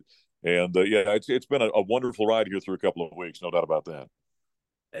animated. And it's been a wonderful ride here through a couple of weeks, no doubt about that.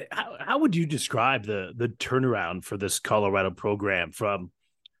 How would you describe the turnaround for this Colorado program from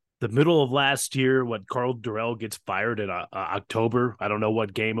the middle of last year when Carl Durrell gets fired in October? I don't know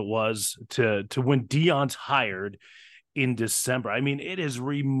what game it was, to when Deion's hired in December. I mean, it is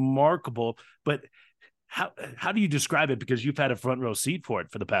remarkable, but how do you describe it? Because you've had a front row seat for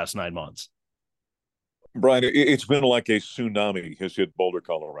it for the past 9 months. Brian, it's been like a tsunami has hit Boulder,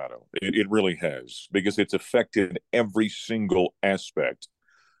 Colorado. It really has, because it's affected every single aspect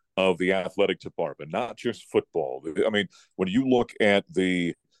of the athletic department, not just football. I mean, when you look at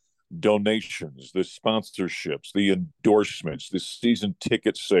the donations, the sponsorships, the endorsements, the season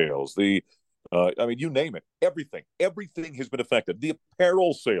ticket sales, you name it, everything has been affected. The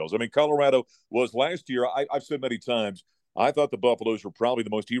apparel sales. I mean, Colorado was last year, I've said many times, I thought the Buffaloes were probably the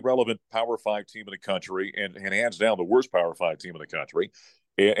most irrelevant Power 5 team in the country, and hands down the worst Power 5 team in the country.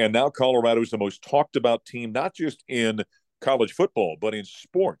 And now Colorado is the most talked about team, not just in college football, but in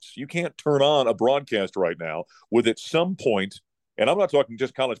sports. You can't turn on a broadcast right now with at some point, and I'm not talking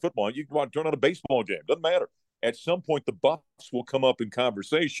just college football, you can turn on a baseball game, doesn't matter. At some point, the Buffs will come up in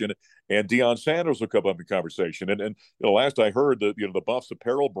conversation, and Deion Sanders will come up in conversation. And last I heard, the Buffs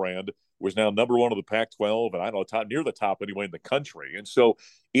apparel brand was now number 1 of the Pac-12, and I don't know, near the top anyway in the country. And so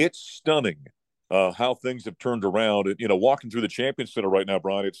it's stunning how things have turned around. And, walking through the Champions Center right now,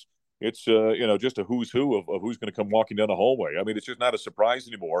 Brian, it's just a who's who of who's going to come walking down the hallway. I mean, it's just not a surprise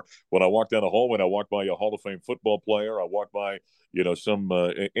anymore. When I walk down the hallway, I walk by a Hall of Fame football player, I walk by some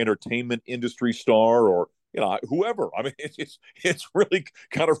entertainment industry star, or whoever. I mean, it's really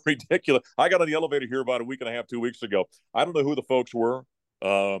kind of ridiculous. I got on the elevator here about a week and a half, 2 weeks ago. I don't know who the folks were.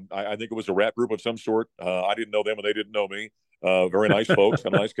 I think it was a rap group of some sort. I didn't know them, and they didn't know me. Very nice folks,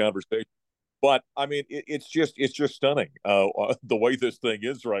 had a nice conversation. But I mean, it's just stunning the way this thing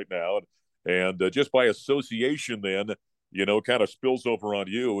is right now, and just by association, then kind of spills over on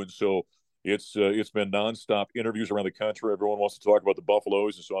you, and so it's been nonstop interviews around the country. Everyone wants to talk about the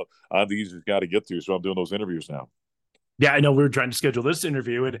Buffaloes, and so I'm the easiest guy to get to. So I'm doing those interviews now. Yeah, I know we were trying to schedule this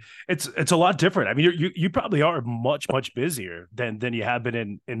interview, and it's a lot different. I mean, you probably are much busier than you have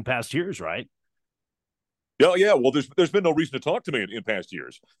been in past years, right? Yeah. Well, there's been no reason to talk to me in past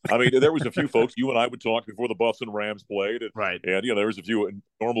years. I mean, there was a few folks you and I would talk before the Buffs and Rams played, right? And there was a few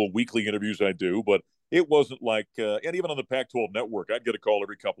normal weekly interviews I do, but it wasn't like, and even on the Pac-12 network, I'd get a call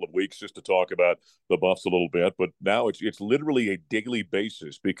every couple of weeks just to talk about the Buffs a little bit. But now it's literally a daily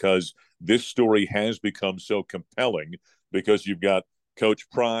basis, because this story has become so compelling, because you've got Coach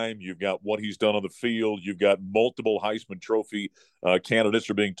Prime. You've got what he's done on the field. You've got multiple Heisman Trophy candidates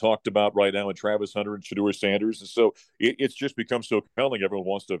are being talked about right now in Travis Hunter and Shedeur Sanders. And so it's just become so compelling. Everyone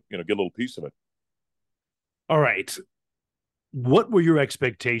wants to get a little piece of it. All right. What were your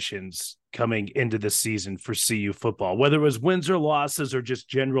expectations coming into the season for CU football, whether it was wins or losses or just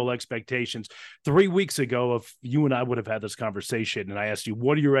general expectations? 3 weeks ago, if you and I would have had this conversation and I asked you,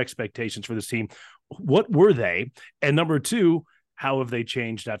 what are your expectations for this team? What were they? And number two, how have they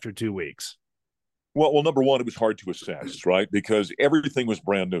changed after 2 weeks? Well, number one, it was hard to assess, right? Because everything was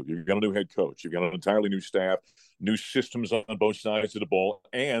brand new. You've got a new head coach. You've got an entirely new staff, new systems on both sides of the ball,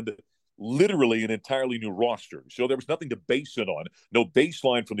 and literally an entirely new roster. So there was nothing to base it on. No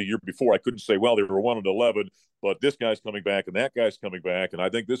baseline from the year before. I couldn't say, well, they were 1-11, but this guy's coming back and that guy's coming back, and I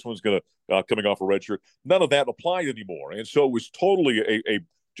think this one's going to coming off a red shirt. None of that applied anymore, and so it was totally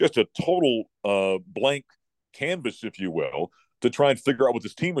just a total blank canvas, if you will, to try and figure out what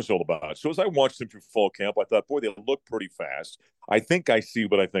this team was all about. So as I watched them through fall camp, I thought, boy, they look pretty fast. I think I see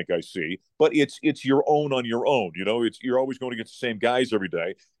what I think I see, but it's your own on your own. You're always going against the same guys every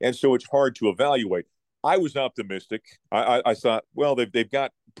day, and so it's hard to evaluate. I was optimistic. I thought, well, they've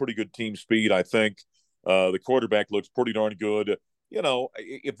got pretty good team speed. I think the quarterback looks pretty darn good.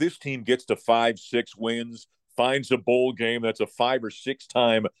 If this team gets to 5-6 wins, finds a bowl game, that's a 5 or 6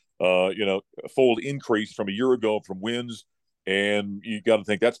 time fold increase from a year ago from wins. And you got to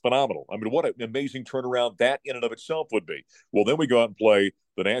think that's phenomenal. I mean, what an amazing turnaround that in and of itself would be. Well, then we go out and play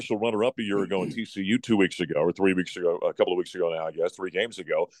the national runner-up a year ago in TCU 2 weeks ago, or 3 weeks ago, a couple of weeks ago now, I guess, 3 games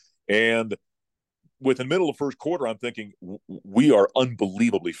ago. And within the middle of the first quarter, I'm thinking, we are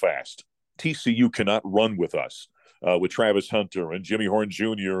unbelievably fast. TCU cannot run with us. With Travis Hunter and Jimmy Horn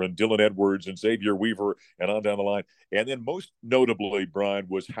Jr. and Dylan Edwards and Xavier Weaver and on down the line. And then most notably, Brian,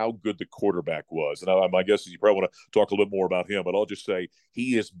 was how good the quarterback was. And my guess is you probably want to talk a little bit more about him, but I'll just say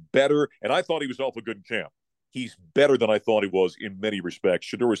he is better. And I thought he was awful good in camp. He's better than I thought he was in many respects.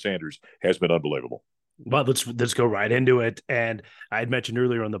 Shedeur Sanders has been unbelievable. Well, let's go right into it. And I had mentioned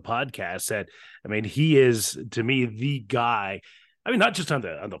earlier on the podcast that, I mean, he is, to me, the guy. I mean, not just on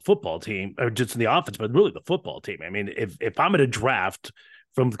the football team or just in the offense, but really the football team. I mean, if I'm at a draft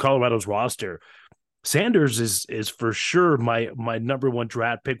from Colorado's roster, Sanders is for sure my number one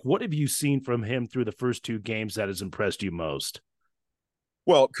draft pick. What have you seen from him through the first 2 games that has impressed you most?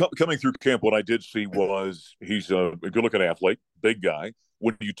 Well, coming through camp, what I did see was he's a good-looking athlete, big guy.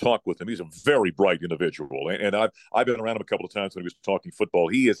 When you talk with him, he's a very bright individual, and I've been around him a couple of times when he was talking football.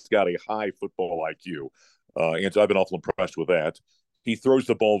 He has got a high football IQ. And so I've been awful impressed with that. He throws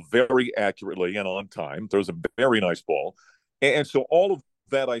the ball very accurately and on time, throws a very nice ball. And so all of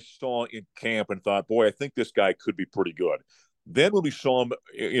that I saw in camp and thought, boy, I think this guy could be pretty good. Then when we saw him,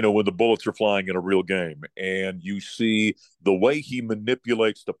 when the bullets are flying in a real game and you see the way he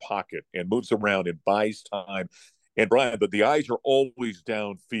manipulates the pocket and moves around and buys time. And Brian, but the eyes are always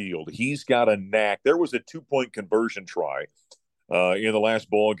downfield. He's got a knack. There was a 2-point conversion try in the last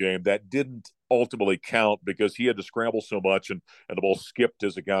ball game that didn't ultimately count because he had to scramble so much and the ball skipped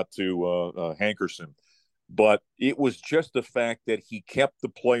as it got to Hankerson. But it was just the fact that he kept the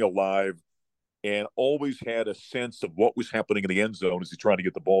play alive and always had a sense of what was happening in the end zone as he's trying to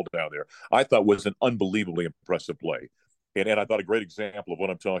get the ball down there. I thought was an unbelievably impressive play. And I thought a great example of what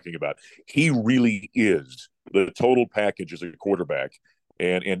I'm talking about. He really is the total package as a quarterback.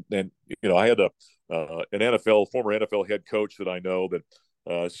 And I had an former NFL head coach that I know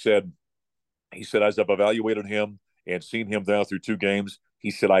that said, as I've evaluated him and seen him now through 2 games,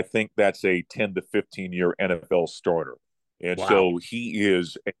 he said, I think that's a 10 to 15 year NFL starter. And wow. So he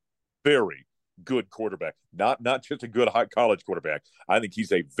is a very good quarterback, not just a good high college quarterback. I think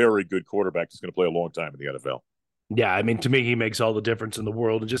he's a very good quarterback that's going to play a long time in the NFL. Yeah, I mean, to me, he makes all the difference in the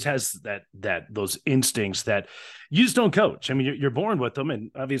world and just has those instincts that you just don't coach. I mean, you're born with them,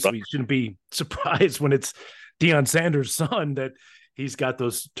 and obviously you shouldn't be surprised when it's Deion Sanders' son that he's got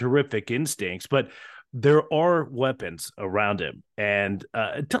those terrific instincts. But there are weapons around him. And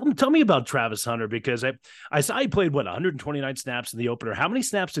tell me about Travis Hunter, because I saw he played, 129 snaps in the opener. How many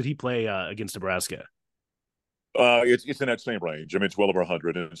snaps did he play against Nebraska? It's in that same range. I mean, it's well over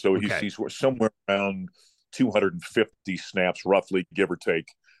 100. And so he's somewhere around 250 snaps, roughly, give or take,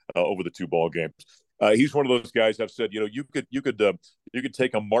 over the 2 ball games. He's one of those guys I've said, you could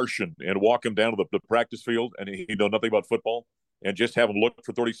take a Martian and walk him down to the practice field and he'd know nothing about football and just have him look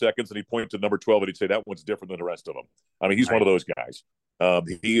for 30 seconds and he'd point to number 12 and he'd say, that one's different than the rest of them. I mean, he's one of those guys.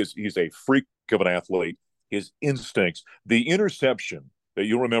 He's a freak of an athlete. His instincts, the interception that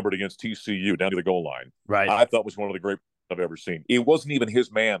you remembered against TCU down to the goal line, right? I thought was one of the great I've ever seen. It wasn't even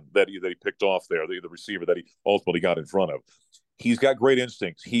his man that he picked off there, the receiver that he ultimately got in front of. he's got great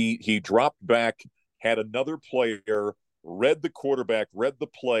instincts. He dropped back, had another player, read the quarterback, read the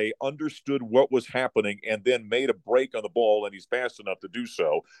play, understood what was happening, and then made a break on the ball, and he's fast enough to do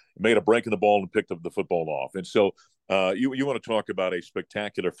so. Made a break in the ball and picked up the football off. And so you want to talk about a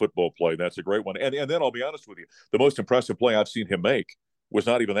spectacular football play. That's a great one. And then I'll be honest with you, the most impressive play I've seen him make was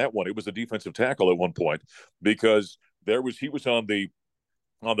not even that one. It was a defensive tackle at one point, because he was on the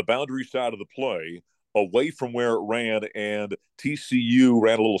boundary side of the play, away from where it ran, and TCU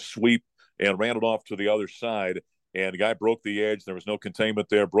ran a little sweep and ran it off to the other side. And the guy broke the edge. There was no containment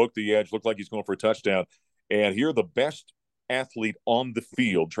there. Broke the edge. Looked like he's going for a touchdown. And here, the best athlete on the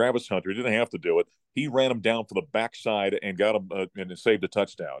field, Travis Hunter, didn't have to do it. He ran him down for the backside and got him and saved a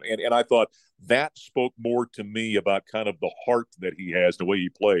touchdown. And I thought that spoke more to me about kind of the heart that he has, the way he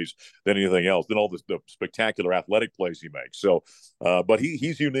plays, than anything else, than all the spectacular athletic plays he makes. So, but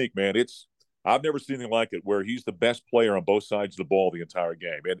he's unique, man. I've never seen anything like it, where he's the best player on both sides of the ball the entire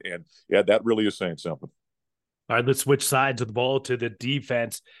game. And yeah, that really is saying something. All right, let's switch sides of the ball to the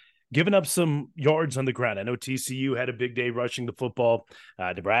defense. Giving up some yards on the ground. I know TCU had a big day rushing the football.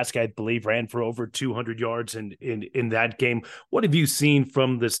 Nebraska, I believe, ran for over 200 yards in that game. What have you seen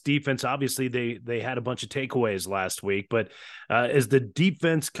from this defense? Obviously, they had a bunch of takeaways last week, but is the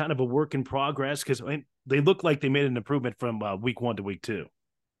defense kind of a work in progress? Because they look like they made an improvement from week 1 to week 2.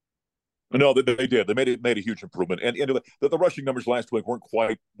 No, they did. They made a huge improvement, and the rushing numbers last week weren't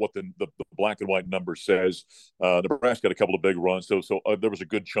quite what the black and white number says. Nebraska had a couple of big runs, so there was a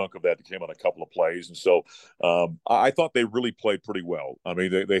good chunk of that that came on a couple of plays, and so I thought they really played pretty well. I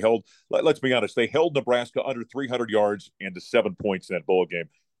mean, they held. Let's be honest, they held Nebraska under 300 yards and to 7 points in that bowl game.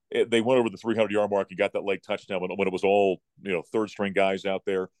 They went over the 300-yard mark and got that late touchdown when it was all third string guys out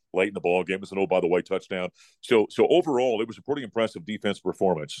there late in the ball game. It was an by the way touchdown. So overall, it was a pretty impressive defense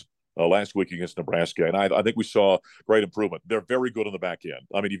performance last week against Nebraska, and I think we saw great improvement. They're very good on the back end.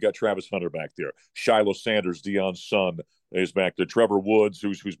 I mean, you've got Travis Hunter back there, Shiloh Sanders, Deion's son, is back there, Trevor Woods,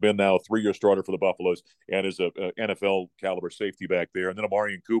 who's been now a 3-year starter for the Buffaloes and is a NFL caliber safety back there, and then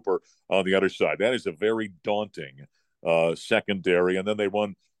Amarian Cooper on the other side. That is a very daunting secondary, and then they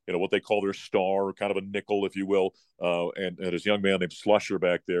run what they call their star, kind of a nickel, if you will, and this young man named Slusher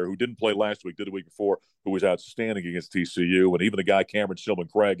back there, who didn't play last week, did the week before, who was outstanding against TCU, and even the guy Cameron Stillman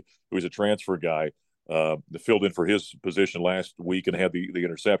Craig, who was a transfer guy, filled in for his position last week and had the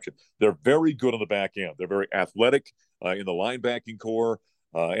interception. They're very good on the back end. They're very athletic in the linebacking core.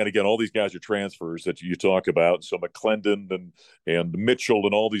 And again, all these guys are transfers that you talk about. So McClendon and Mitchell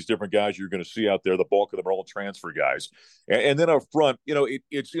and all these different guys you're going to see out there, the bulk of them are all transfer guys. And then up front,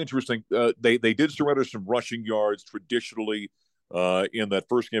 it's interesting. They did surrender some rushing yards traditionally in that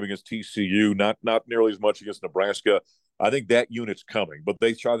first game against TCU, not nearly as much against Nebraska. I think that unit's coming, but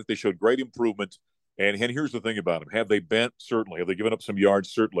they showed great improvement. And here's the thing about them. Have they bent? Certainly. Have they given up some yards?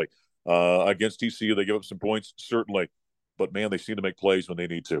 Certainly. Against TCU, they give up some points? Certainly. But, man, they seem to make plays when they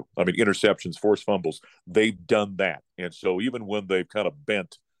need to. I mean, interceptions, forced fumbles, they've done that. And so even when they've kind of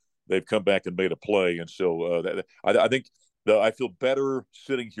bent, they've come back and made a play. And so I think I feel better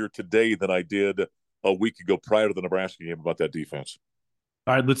sitting here today than I did a week ago prior to the Nebraska game about that defense.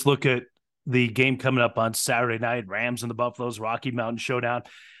 All right, let's look at the game coming up on Saturday night, Rams and the Buffaloes, Rocky Mountain Showdown.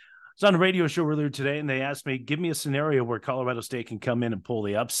 I was on a radio show earlier today, and they asked me, give me a scenario where Colorado State can come in and pull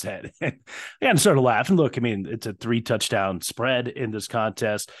the upset. And I started laughing. Look, I mean, it's a 3-touchdown spread in this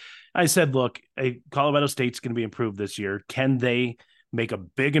contest. I said, look, Colorado State's going to be improved this year. Can they make a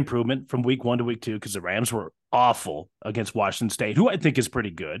big improvement from week 1 to week 2? Because the Rams were awful against Washington State, who I think is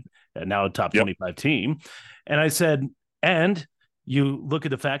pretty good, and now a top 25 team. And I said, and you look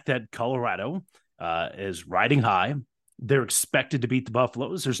at the fact that Colorado is riding high. They're expected to beat the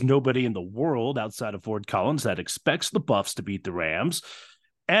Buffaloes. There's nobody in the world outside of Ford Collins that expects the Buffs to beat the Rams.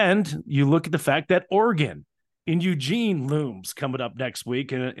 And you look at the fact that Oregon in Eugene looms coming up next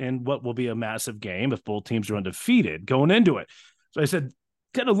week in what will be a massive game if both teams are undefeated going into it. So I said,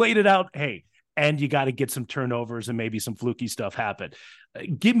 kind of laid it out, hey, and you got to get some turnovers and maybe some fluky stuff happen.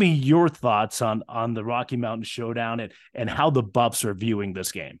 Give me your thoughts on the Rocky Mountain Showdown and how the Buffs are viewing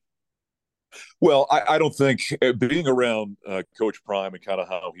this game. Well, I don't think being around Coach Prime and kind of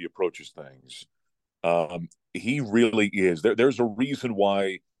how he approaches things, he really is. There's a reason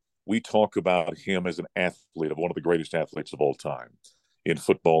why we talk about him as an athlete, of one of the greatest athletes of all time in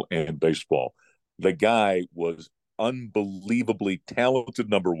football and baseball. The guy was unbelievably talented,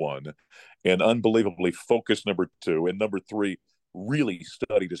 number one, and unbelievably focused, number two, and number three, really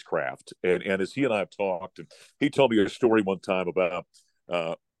studied his craft. And as he and I have talked, and he told me a story one time about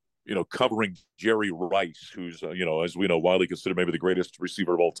covering Jerry Rice, who's, as we know, widely considered maybe the greatest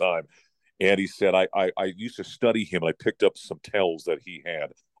receiver of all time. And he said, I used to study him, and I picked up some tells that he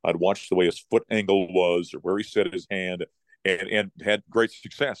had. I'd watched the way his foot angle was or where he set his hand, and had great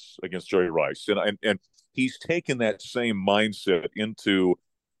success against Jerry Rice. And he's taken that same mindset into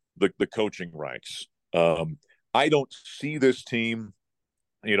the coaching ranks. I don't see this team,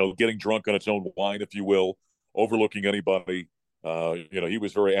 getting drunk on its own wine, if you will, overlooking anybody. He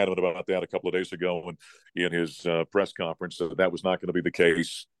was very adamant about that a couple of days ago in his press conference, that was not going to be the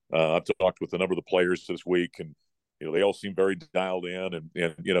case. I've talked with a number of the players this week, and they all seem very dialed in,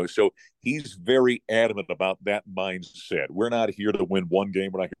 and so he's very adamant about that mindset. We're not here to win one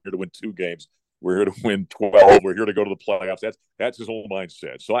game. We're not here to win two games. We're here to win 12. We're here to go to the playoffs. That's his whole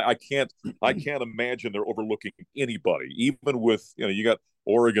mindset. So I can't imagine they're overlooking anybody, even with you got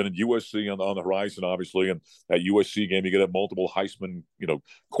Oregon and USC on the horizon, obviously, and that USC game you get have multiple Heisman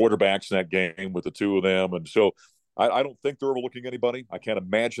quarterbacks in that game with the two of them, and so I don't think they're overlooking anybody. I can't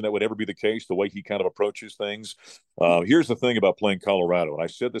imagine that would ever be the case, the way he kind of approaches things. Here's the thing about playing Colorado, and I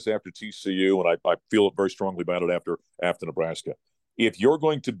said this after TCU, and I feel very strongly about it after Nebraska. If you're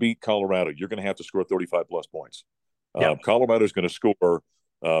going to beat Colorado, you're going to have to score 35-plus points. Colorado's going to score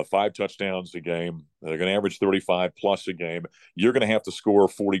 5 touchdowns a game. They're going to average 35-plus a game. You're going to have to score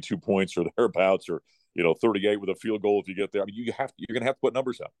 42 points or thereabouts, or 38 with a field goal if you get there. I mean, you're going to have to put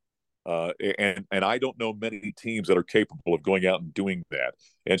numbers up. And I don't know many teams that are capable of going out and doing that.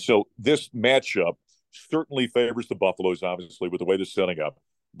 And so this matchup certainly favors the Buffaloes, obviously, with the way they're setting up.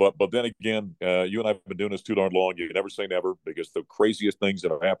 But then again, you and I have been doing this too darn long. You never say never, because the craziest things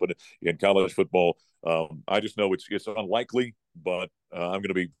that have happened in college football, I just know it's unlikely, but I'm going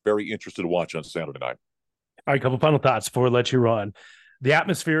to be very interested to watch on Saturday night. All right, a couple final thoughts before we let you run. The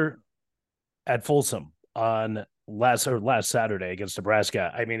atmosphere at Folsom on last Saturday against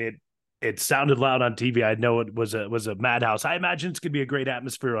Nebraska. I mean, it sounded loud on TV. I know it was a madhouse. I imagine it's going to be a great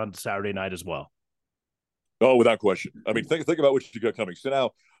atmosphere on Saturday night as well. Oh, without question. I mean, think about what you got coming. So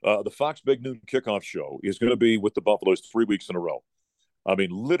now, the Fox Big Noon kickoff show is going to be with the Buffaloes 3 weeks in a row. I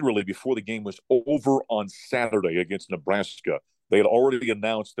mean, literally before the game was over on Saturday against Nebraska, they had already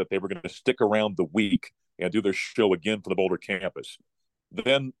announced that they were going to stick around the week and do their show again for the Boulder campus.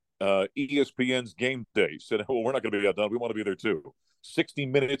 Then ESPN's Game Day said, "Oh, we're not going to be outdone. We want to be there too." 60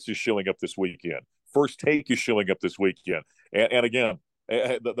 Minutes is showing up this weekend. First Take is showing up this weekend, and again,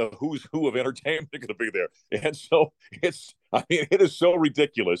 the who's who of entertainment are going to be there. And so it is so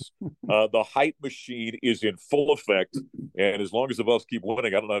ridiculous. The hype machine is in full effect, and as long as the Buffs keep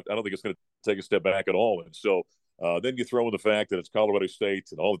winning, I don't think it's going to take a step back at all. And so then you throw in the fact that it's Colorado State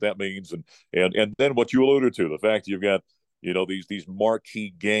and all that means, and then what you alluded to, the fact you've got these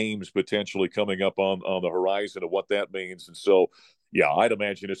marquee games potentially coming up on the horizon, and what that means. And so, yeah, I'd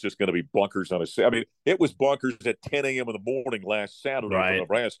imagine it's just going to be bunkers on a. I mean, it was bunkers at 10 a.m. in the morning last Saturday for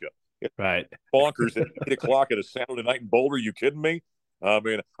Nebraska. Right. Bonkers at 8 o'clock at a Saturday night in Boulder. You kidding me? I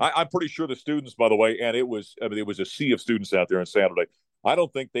mean, I'm pretty sure the students, by the way, and it was a sea of students out there on Saturday. I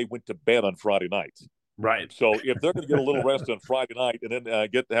don't think they went to bed on Friday night. Right. So if they're going to get a little rest on Friday night and then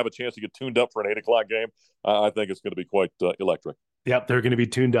have a chance to get tuned up for an 8 o'clock game, I think it's going to be quite electric. Yep, they're going to be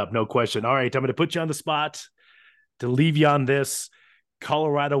tuned up, no question. All right, I'm going to put you on the spot to leave you on this.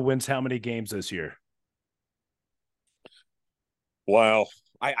 Colorado wins how many games this year? Wow,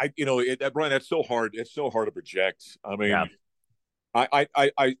 Brian, that's so hard. It's so hard to project. I mean, yeah. I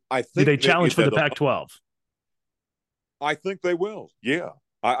think they challenge for the Pac-12. I think they will. Yeah,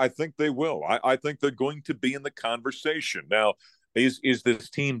 I think they will. I think they're going to be in the conversation. Now, is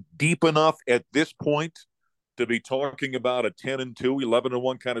this team deep enough at this point to be talking about a 10-2,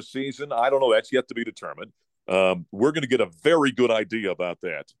 11-1 kind of season? I don't know. That's yet to be determined. We're going to get a very good idea about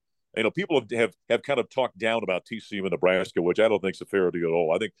that. People have kind of talked down about TCU and Nebraska, which I don't think is a fair deal at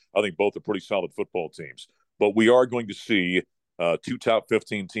all. I think both are pretty solid football teams. But we are going to see 2 top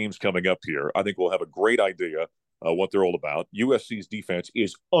 15 teams coming up here. I think we'll have a great idea what they're all about. USC's defense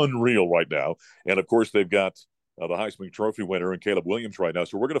is unreal right now. And, of course, they've got the Heisman Trophy winner and Caleb Williams right now.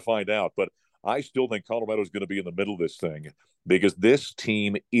 So we're going to find out. But I still think Colorado is going to be in the middle of this thing, because this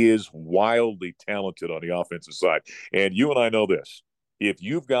team is wildly talented on the offensive side. And you and I know this. If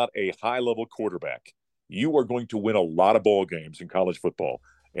you've got a high-level quarterback, you are going to win a lot of ball games in college football.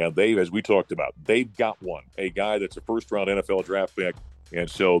 And as we talked about, they've got one, a guy that's a first-round NFL draft pick. And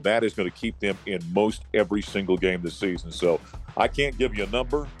so that is going to keep them in most every single game this season. So I can't give you a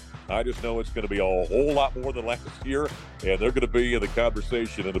number. I just know it's going to be a whole lot more than last year, and they're going to be in the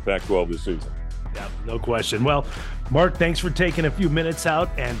conversation in the Pac-12 this season. Yeah, no question. Well, Mark, thanks for taking a few minutes out,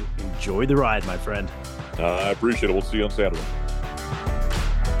 and enjoy the ride, my friend. I appreciate it. We'll see you on Saturday.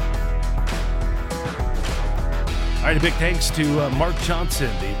 All right, a big thanks to Mark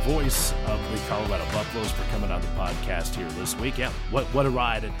Johnson, the voice of the Colorado Buffaloes for coming on the podcast here this week. Yeah, what a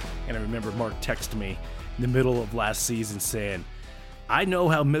ride. And I remember Mark texted me in the middle of last season saying, I know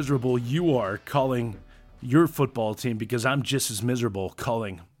how miserable you are calling your football team because I'm just as miserable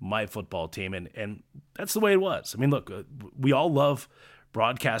calling my football team. And that's the way it was. I mean, look, we all love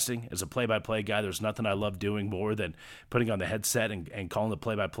broadcasting. As a play-by-play guy, there's nothing I love doing more than putting on the headset and calling the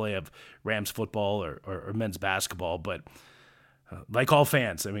play-by-play of Rams football or men's basketball. But like all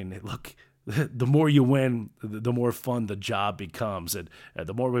fans, I mean, look, the more you win, the more fun the job becomes. And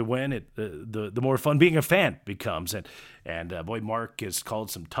the more we win, the more fun being a fan becomes. And boy, Mark has called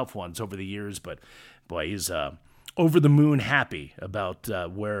some tough ones over the years, but boy, he's over the moon happy about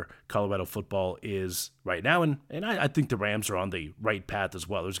where Colorado football is right now. And I think the Rams are on the right path as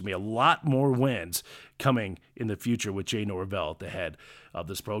well. There's going to be a lot more wins coming in the future with Jay Norvell at the head of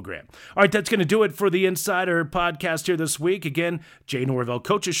this program. All right, that's going to do it for the Insider podcast here this week. Again, Jay Norvell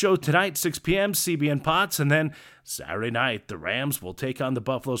Coaches Show tonight, 6 p.m., CBN Potts. And then Saturday night, the Rams will take on the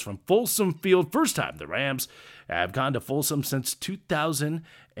Buffaloes from Folsom Field. First time the Rams have gone to Folsom since 2009.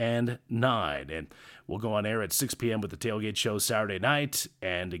 And we'll go on air at 6 p.m. with the Tailgate Show Saturday night.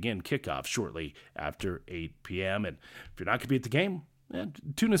 And again, kickoff shortly after 8 p.m. And if you're not going to be at the game,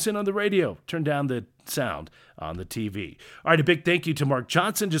 tune us in on the radio. Turn down the sound on the TV. All right, a big thank you to Mark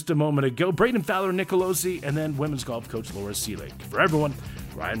Johnson just a moment ago, Braden Fowler, Nicolosi, and then women's golf coach Laura Seelig. For everyone,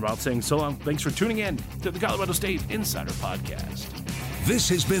 Ryan Roth saying so long. Thanks for tuning in to the Colorado State Insider Podcast. This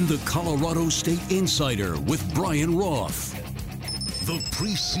has been the Colorado State Insider with Brian Roth. The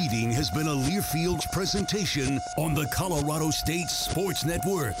preceding has been a Learfield presentation on the Colorado State Sports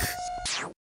Network.